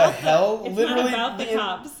not What the about hell? It's Literally, not about the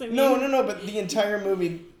cops. I mean, no. But the entire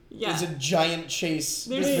movie Yeah. is a giant chase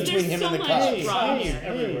There's between him so and the much cops. wrong Hey, here.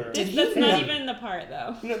 everywhere. Did he That's even- not even the part,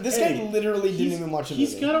 though. No, this Hey, guy literally didn't even watch the movie.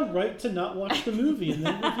 He's got a right to not watch the movie and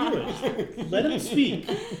then review it. Let him speak.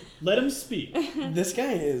 Let him speak. This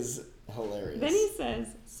guy is hilarious. Then he says,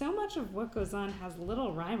 so much of what goes on has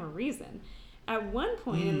little rhyme or reason. At one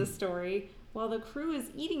point in the story, while the crew is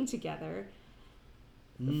eating together,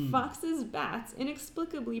 Fox's Bats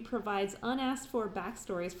inexplicably provides unasked for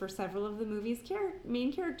backstories for several of the movie's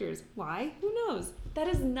main characters. Why? Who knows? That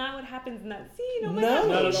is not what happens in that scene. Oh my No, god,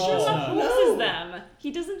 not he at Sherlock all. Holmes No. them.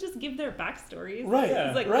 He doesn't just give their backstories. Right. Yeah.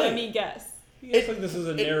 He's like, right. let me guess. It's like this is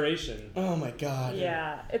a narration. Oh my god.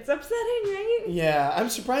 Yeah, it's upsetting, right? Yeah, I'm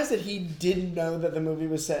surprised that he didn't know that the movie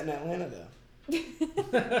was set in Atlanta, though.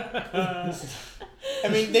 I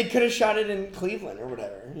mean, they could have shot it in Cleveland or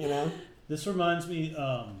whatever, you know? This reminds me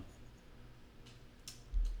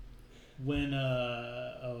when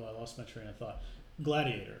I lost my train of thought.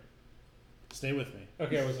 Gladiator. Stay with me.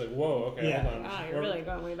 Okay, I was like, whoa, okay, Yeah. hold on. Wow, you're really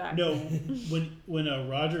going way back. No, when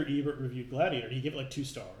Roger Ebert reviewed Gladiator, he gave it like 2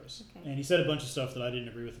 stars, Okay. and he said a bunch of stuff that I didn't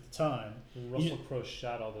agree with at the time. Russell Crowe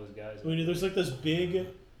shot all those guys. I mean, there's like this big,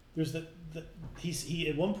 there's he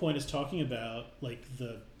at one point is talking about like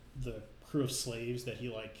the crew of slaves that he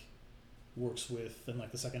like works with in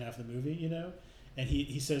like the second half of the movie, and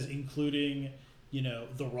he says including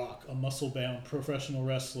The Rock, a muscle-bound professional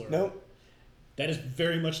wrestler. Nope. That is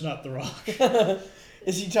very much not The Rock.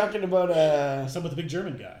 Is he talking about Some with the big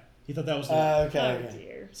German guy. He thought that was The Rock. okay, Oh okay.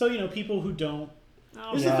 dear. So people who don't.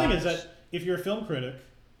 Oh, Here's Yeah. the thing: is that if you're a film critic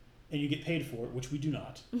and you get paid for it, which we do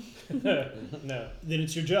not, No. then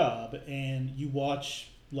it's your job, and you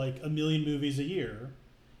watch like 1 million movies a year,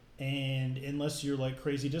 and unless you're like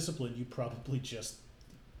crazy disciplined, you probably just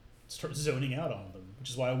start zoning out on them, which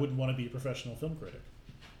is why I wouldn't want to be a professional film critic.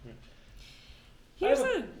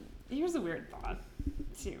 Here's a weird thought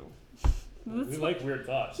too. We like weird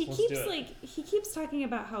thoughts. He Let's keeps do it. he keeps talking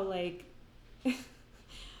about how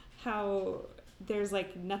how there's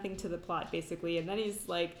like nothing to the plot basically, and then he's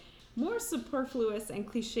like, more superfluous and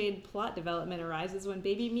cliched plot development arises when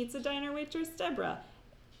Baby meets a diner waitress, Deborah.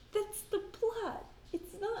 That's the plot.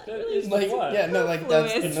 It's not That really is the plot. Yeah, no, like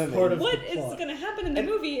that's the It's movie. part of- what the is plot. going to happen in the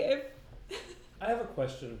movie if I have a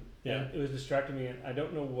question. Yeah. And it was distracting me, and I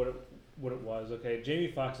don't know what it was. Okay, Jamie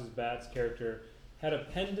Foxx's Bats character had a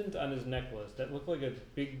pendant on his necklace that looked like a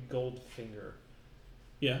big gold finger.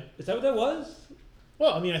 Yeah. Is that what that was?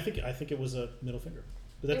 Well, I mean, I think it was a middle finger,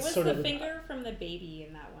 but it that's was sort the of. finger from the baby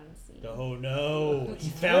in that one scene. Oh no! That's He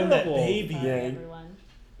found that terrible. baby. Sorry, Yeah. everyone.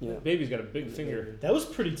 Yeah. Baby's got a big finger. That was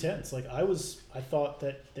pretty tense. Like I thought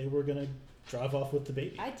that they were gonna drive off with the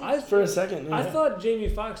baby. I did I- too. For a second, yeah. I thought Jamie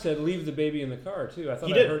Foxx said leave the baby in the car too. I thought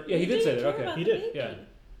He I did. heard. Yeah, he did didn't say that. care Okay. about He the did, baby. yeah.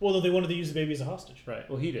 Well, they wanted to use the baby as a hostage. Right.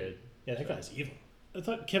 Well, he did. Yeah, that guy's evil. I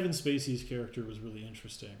thought Kevin Spacey's character was really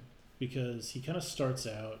interesting because he kind of starts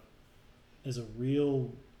out as a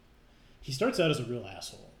real. He starts out as a real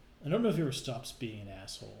asshole. I don't know if he ever stops being an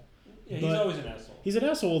asshole, Yeah, he's But always an asshole. he's an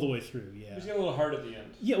asshole all the way through. Yeah. He's got a little heart at the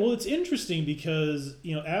end. Yeah, well, it's interesting because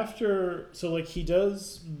after he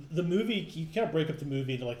does the movie. You kind of break up the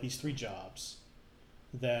movie into like these 3 jobs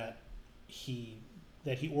that he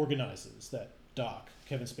organizes. That Doc,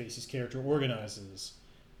 Kevin Spacey's character, organizes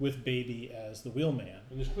with Baby as the wheelman.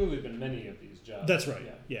 And there's clearly been many of these jobs. That's right.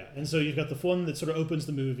 Yeah. And so you've got the one that sort of opens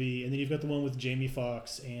the movie, and then you've got the one with Jamie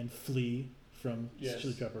Foxx and Flea from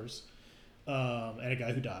Chili Peppers, and a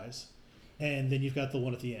guy who dies, and then you've got the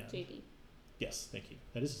one at the end. JD. Yes, thank you.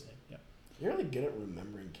 That is his name. Yeah. You're really good at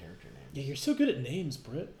remembering character names. Yeah, you're so good at names,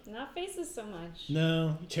 Britt. Not faces so much.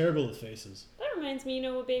 No, you're terrible at faces. That reminds me,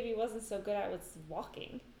 what Baby wasn't so good at was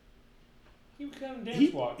walking. He would kind of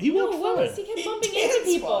dance walk. He No, walked what fine. was he kept bumping into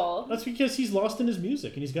people? That's because he's lost in his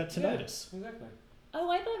music and he's got tinnitus. Yeah, exactly.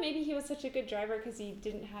 Oh, I thought maybe he was such a good driver because he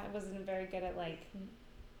wasn't very good at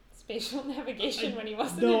spatial navigation when he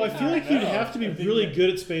wasn't. No, in I a feel car. like you'd No, have to be I think really that-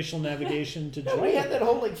 good at spatial navigation to No, drive. we had that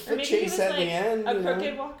whole Or foot maybe he chase was at the end. a you know?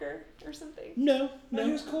 crooked walker or something. No. No,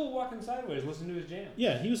 he was cool walking sideways, listening to his jam.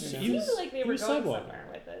 Yeah, he was. You know? He It was. seemed like they he were was going sidewalking. somewhere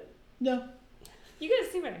with it. No, You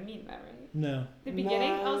guys see what I mean, though, right? no. The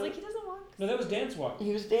beginning, I was No. like, he doesn't walk. No, that was dance walking.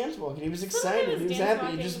 He was dance walking. He was Some of it excited. was He was dance happy.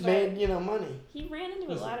 He walking, just but- made money. He ran into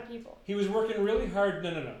Listen. a lot of people. He was working really hard.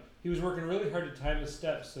 No. He was working really hard to time his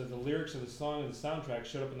steps so the lyrics of the song and the soundtrack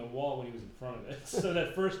showed up on the wall when he was in front of it. So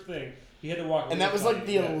that first thing, he had to walk. And really that was funny. like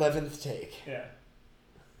the Yeah. 11th take. Yeah.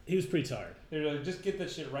 He was pretty tired. They were like, just get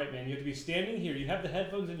that shit right, man. You have to be standing here. You have the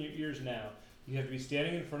headphones in your ears now. You have to be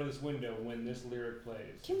standing in front of this window when this lyric plays.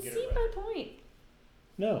 Get Concede it my right. point.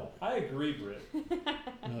 No. I agree, Britt.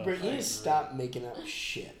 No. Britt, you I need to stop making up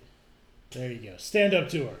shit. There you go. Stand up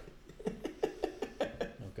to her.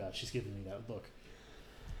 Oh God, she's giving me that look.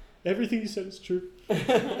 Everything you said is true.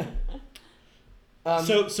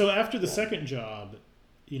 So after the second job,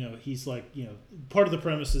 he's like, part of the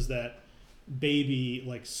premise is that Baby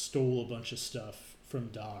stole a bunch of stuff from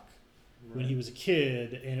Doc when he was a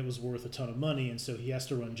kid, and it was worth a ton of money, and so he has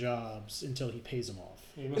to run jobs until he pays them off.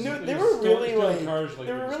 They were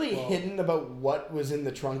really hidden about what was in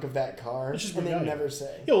the trunk of that car, Which is and they valuable. never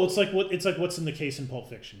say. Yeah, well, it's like what's in the case in Pulp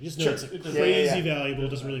Fiction. You just know Sure. it's Yeah, crazy yeah. valuable. It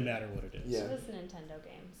doesn't really matter what it is. Yeah. It was Nintendo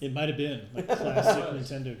games. It might have been classic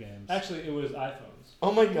Nintendo games. Actually, it was iPhones.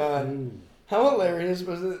 Oh my god. Ooh. How hilarious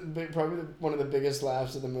was it? Probably one of the biggest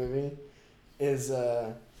laughs of the movie is,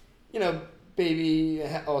 Baby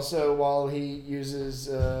also, while he uses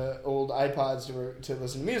old iPods to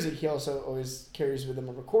listen to music, he also always carries with him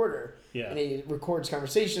a recorder. Yeah. And he records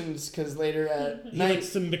conversations because later at He night likes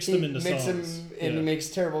to mix them into songs. and Yeah. he makes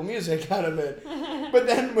terrible music out of it. But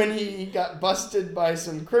then when he got busted by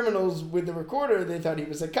some criminals with the recorder, they thought he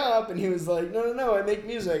was a cop, and he was like, no, I make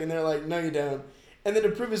music. And they're like, no, you don't. And then to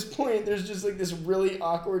prove his point, there's just this really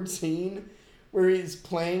awkward scene where he's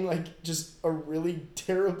playing just a really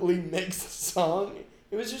terribly mixed song.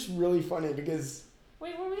 It was just really funny because...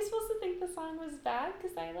 Wait, were we supposed to think the song was bad?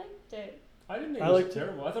 Because I liked it. I didn't think I it was liked it.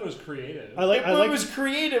 terrible. I thought it was creative. it was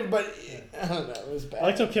creative, but I don't know, it was bad. I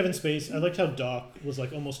liked how Kevin Spacey. I liked how Doc was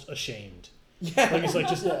almost ashamed. Yeah. He's like,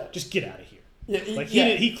 just Yeah. just get out of here.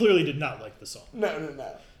 Yeah, He clearly did not like the song.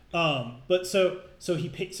 No. But so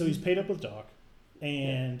he's paid up with Doc,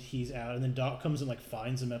 and he's out, and then Doc comes and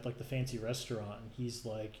finds him at the fancy restaurant, and he's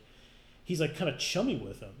kind of chummy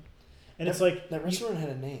with him, and it's like that restaurant had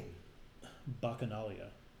a name. Bacchanalia.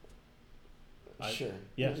 Sure.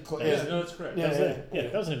 Yeah. Yeah, no, that's correct. Yeah, That was it. yeah.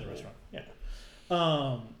 That was the name of the restaurant.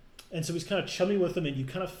 Yeah. And so he's kind of chummy with him, and you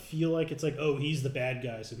kind of feel like it's oh, he's the bad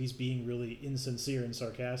guy, so he's being really insincere and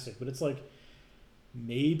sarcastic. But it's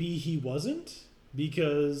maybe he wasn't,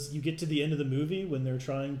 because you get to the end of the movie when they're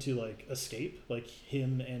trying to escape,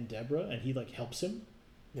 him and Deborah, and he helps him.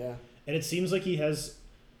 Yeah. And it seems like he has,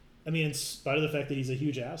 in spite of the fact that he's a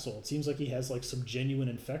huge asshole, it seems like he has some genuine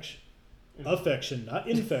affection, not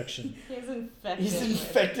infection. He's infected. He's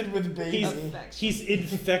infected with Baby. He's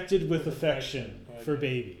infected with affection for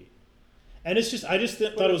Baby. And it's just, thought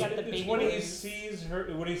it was... It's when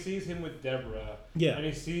he sees him with Deborah, Yeah. and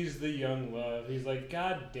he sees the young love, he's like,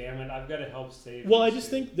 God damn it, I've got to help save Well, I these just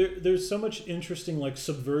two." think there's so much interesting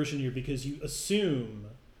subversion here, because you assume,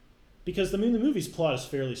 because the movie's plot is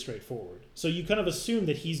fairly straightforward, so you kind of assume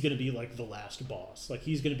that he's going to be the last boss,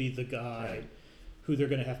 he's going to be the guy Right. who they're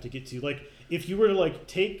going to have to get to. If you were to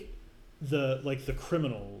take the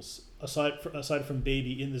criminals aside from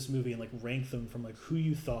Baby in this movie and rank them from who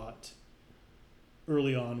you thought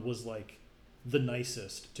early on was the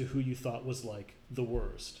nicest to who you thought was the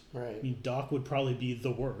worst. Right. Doc would probably be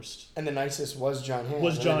the worst. And the nicest was John Hamm. Who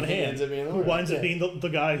Ends up being the who worst. winds up being the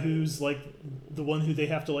guy who's the one who they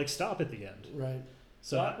have to stop at the end. Right.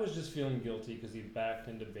 So Scott was just feeling guilty because he backed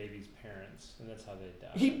into Baby's parents, and that's how they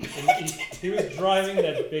died. He was driving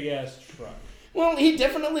that big ass truck. Well, he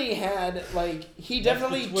definitely had he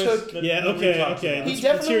definitely took. Yeah. Okay. He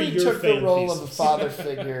definitely took the role of a father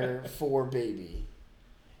figure for Baby.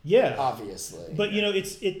 Yeah. Obviously. But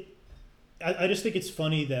I just think it's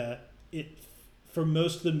funny that for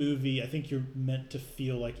most of the movie, I think you're meant to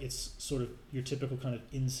feel like it's sort of your typical kind of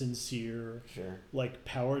insincere, like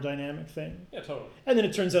power dynamic thing. Yeah, totally. And then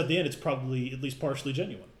it turns out at the end it's probably at least partially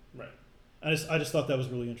genuine. Right. I just thought that was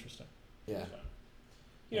really interesting. Yeah.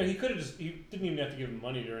 He could have he didn't even have to give him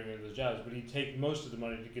money during any of those jobs, but he'd take most of the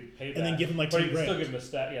money to get paid back. And then give him like but 10 he'd grand. still give him a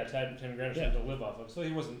 10 grand or something to live off of. So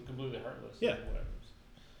he wasn't completely heartless. Yeah. Whatever.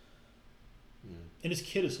 And his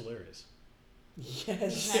kid is hilarious.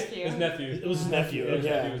 Yes. His nephew. It was his nephew. His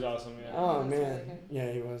Yeah. nephew was awesome. Yeah. Oh That's man. really good.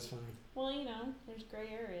 Yeah, he was funny. Well, there's gray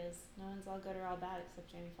areas. No one's all good or all bad except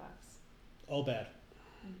Jamie Foxx. All bad.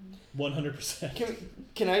 Mm-hmm. 100%.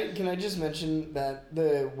 Can I just mention that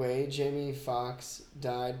the way Jamie Foxx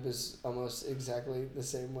died was almost exactly the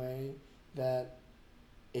same way that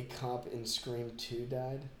a cop in Scream 2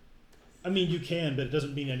 died? I mean, you can, but it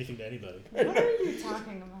doesn't mean anything to anybody. What are you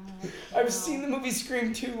talking about? I've seen the movie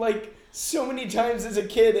Scream 2 so many times as a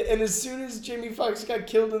kid, and as soon as Jamie Foxx got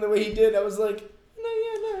killed in the way he did, I was like, yeah.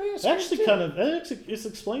 It actually it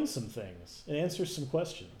explains some things. It answers some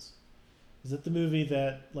questions. Is it the movie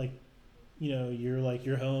that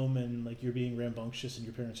you're home and you're being rambunctious and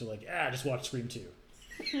your parents are like, just watch Scream 2?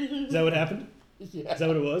 Is that what happened? Yeah. Is that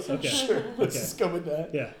what it was? Okay. Sure. Let's Okay. just go with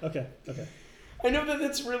that. Yeah. Okay. I know that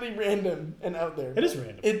that's really random and out there. It is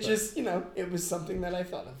random. It but just, it was something that I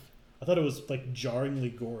thought of. I thought it was jarringly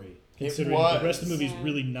gory, considering was. the rest of the movie is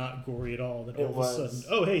really not gory at all. Then all of a sudden,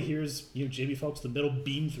 oh hey, here's Jamie Foxx, the metal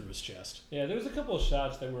beam through his chest. Yeah, there was a couple of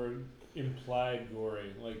shots that were implied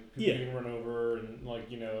gory, like people getting run over and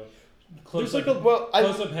close up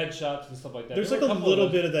headshots and stuff like that. There's there a little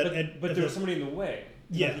bit of that, but there was somebody in the way.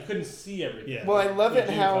 Yeah, you couldn't see everything. Yeah. Well, I love it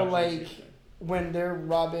Jamie how Foxx when they're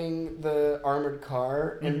robbing the armored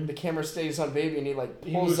car and the camera stays on Baby and he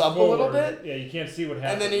he pulls moves up forward. a little bit. Yeah, you can't see what And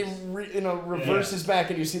happens. then he reverses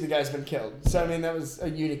back and you see the guy's been killed. So I mean that was a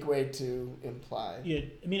unique way to imply. Yeah,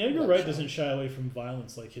 I mean Edgar Wright doesn't shy away from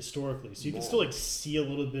violence historically, so you can still see a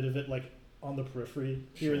little bit of it on the periphery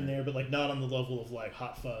here and there, but not on the level of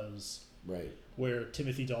Hot Fuzz, right? Where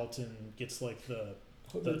Timothy Dalton gets the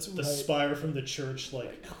right. spire from the church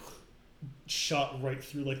shot right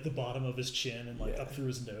through the bottom of his chin and up through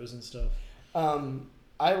his nose and stuff.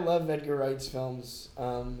 I love Edgar Wright's films,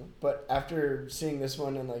 but after seeing this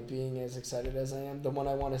one and being as excited as I am, the one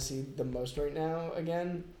I want to see the most right now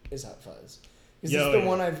again is Hot Fuzz. Because it's the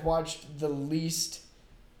one I've watched the least,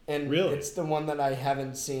 and it's the one that I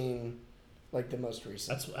haven't seen the most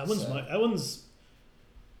recent. That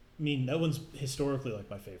one's historically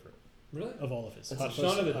my favorite. Really? Of all of his. Hot Fuzz.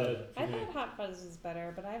 Shaun of the Dead. I thought Hot Fuzz was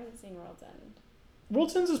better, but I haven't seen World's End.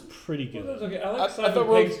 World's End is pretty good. Well, okay. I like Simon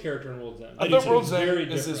Pegg's character in World's End. I thought World's End very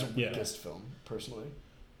is his different. weakest film, personally.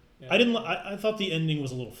 Yeah. I thought the ending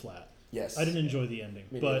was a little flat. Yes. I didn't enjoy the ending.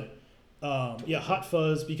 But Hot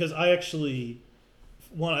Fuzz, because I actually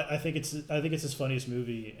I think it's his funniest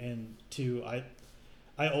movie, and two,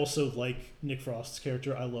 I also like Nick Frost's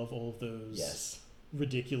character. I love all of those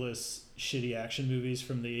ridiculous shitty action movies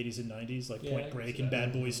from the 80s and 90s Point Break and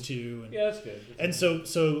Bad Boys 2 and that's good. And so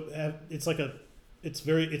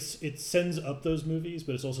it sends up those movies,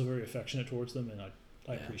 but it's also very affectionate towards them, and I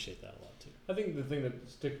appreciate that a lot too. I think the thing that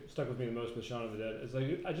stuck with me the most with Shaun of the Dead is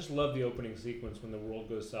I just love the opening sequence when the world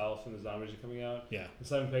goes south and the zombies are coming out. Yeah. And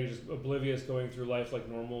Simon Pegg is just oblivious, going through life like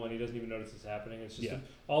normal, and he doesn't even notice it's happening. It's just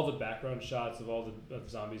all the background shots of all the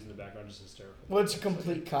zombies in the background just hysterical. Well, it's a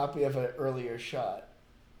complete copy of an earlier shot.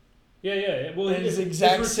 Yeah. Well, it's the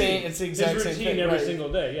exact same. It's the exact his same routine thing every right.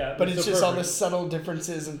 single day. Yeah, but it's just all the perfect. subtle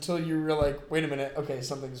differences until you're like, wait a minute, okay,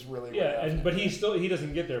 something's really but he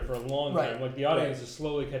doesn't get there for a long time. Like the audience is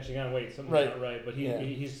slowly catching on. Wait, something's not right. But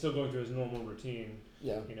he's still going through his normal routine.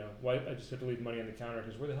 Yeah. Why I just have to leave money on the counter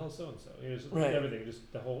because where the hell is so and so? Everything,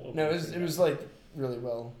 just the whole. No, it was really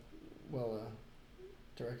well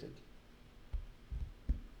directed.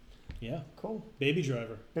 Yeah. Cool. Baby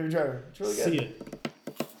Driver. It's really good. See it.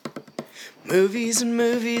 Movies and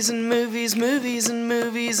movies and movies, movies and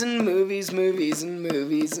movies and movies, movies and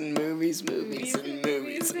movies and movies, movies and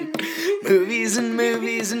movies and movies and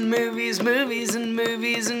movies and movies, movies and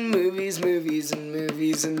movies and movies, movies and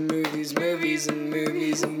movies and movies, movies and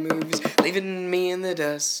movies and movies, leaving me in the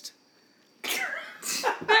dust.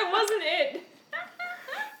 That wasn't it.